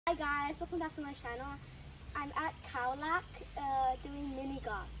Hi guys, welcome back to my channel. I'm at Khaolak doing mini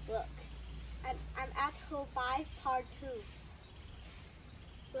golf. Look, I'm at hole 5, part 2.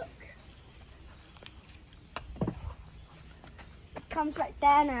 Look, it comes right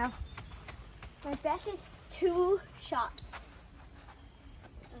there now. My best is 2 shots.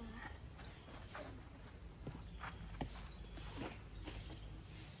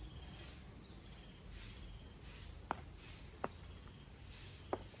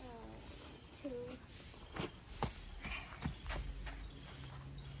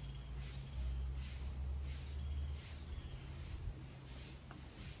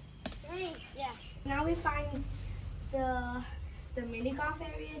 Yeah. Now we find the mini golf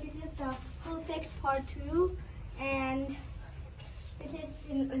area. This is the hole 6 part 2, and this is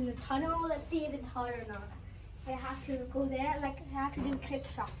in the tunnel. Let's see if it's hard or not. I have to go there. Like I have to do trick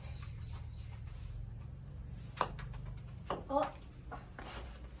shot. Oh,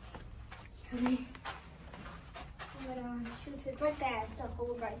 okay. I'm gonna shoot it right there. It's a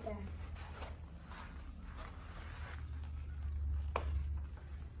hole right there.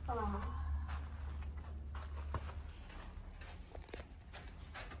 Oh.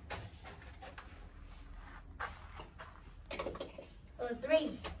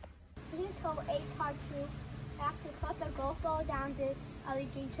 3. This is hole 8 part 2. I have to put the golf ball down the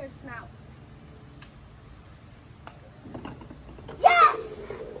alligator's mouth. Yes!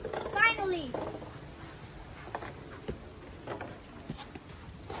 Finally!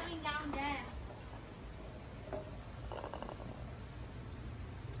 Going down there.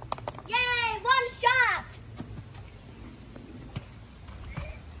 Yay! 1 shot!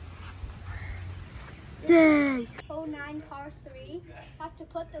 Yay! Hole 9 part 3. I have to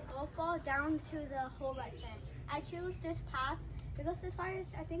put the golf ball down to the hole right there. I choose this path because this part is,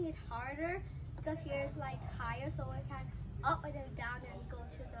 I think, is harder because here it's like higher, so I can up and then down and go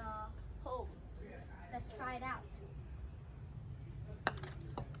to the hole. Let's try it out.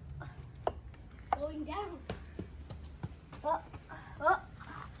 Going down. Up, up,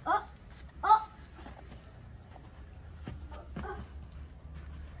 up, up.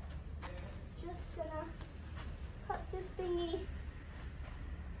 Just gonna cut this thingy.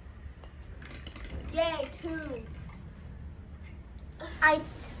 Yay, 2.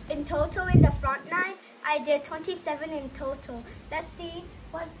 In total in the front 9, I did 27 in total. Let's see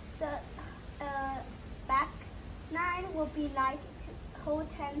what the back 9 will be like hole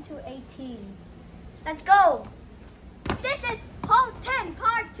 10 to 18. Let's go. This is hole 10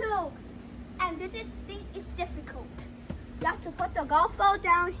 part 2. And this is difficult. You have to put the golf ball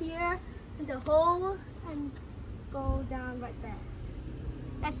down here in the hole and go down right there.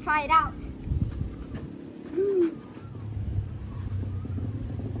 Let's try it out.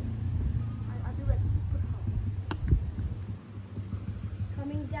 I'll do it.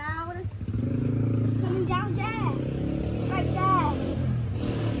 Coming down there. Right there.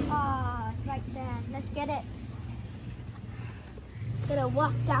 Right there. Let's get it. Gonna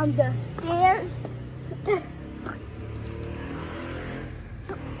walk down the stairs.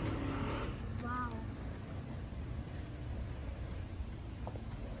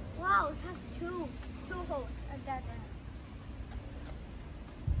 Wow, it has two holes at that end.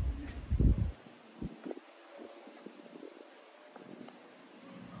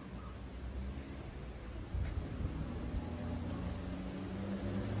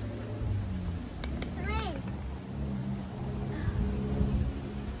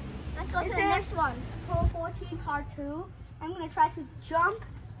 Let's go to the next one. Hole 14, part 2. I'm gonna try to jump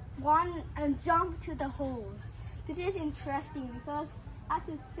one and jump to the hole. This is interesting because I have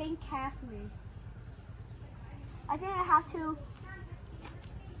to think carefully. I think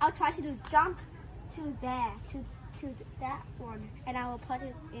I'll try to do jump to there, to that one, and I will put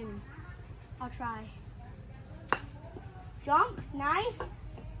it in. I'll try. Jump, nice.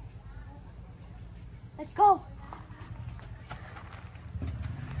 Let's go.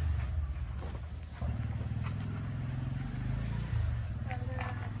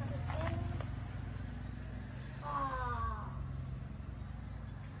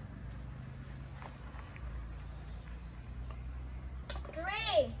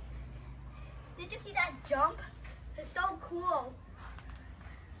 Did you see that jump? It's so cool.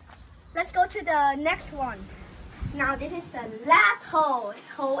 Let's go to the next one. Now this is the last hole,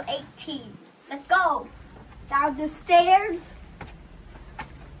 hole 18. Let's go. Down the stairs.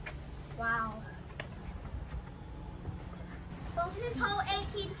 Wow. So this is hole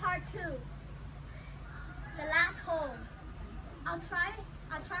 18, part 2. The last hole. I'll try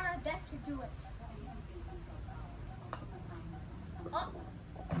my best to do it. Oh.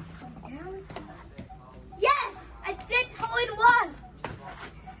 Down. Yes! I did hole in 1!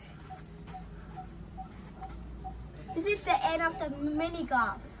 end of the mini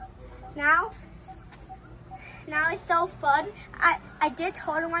golf. Now it's so fun. I did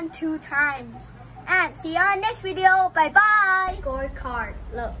hole-in-one 2 times. And see you on next video. Bye bye. Scorecard.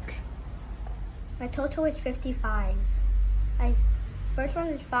 Look. My total is 55. First one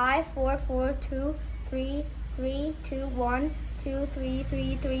is 5, 4, 4, 2, 3, 3, 2, 1, 2, 3,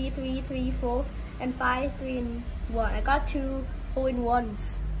 3, 3, 3, 3, 4, and 5, 3, and 1. I got 2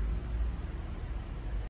 hole-in-ones.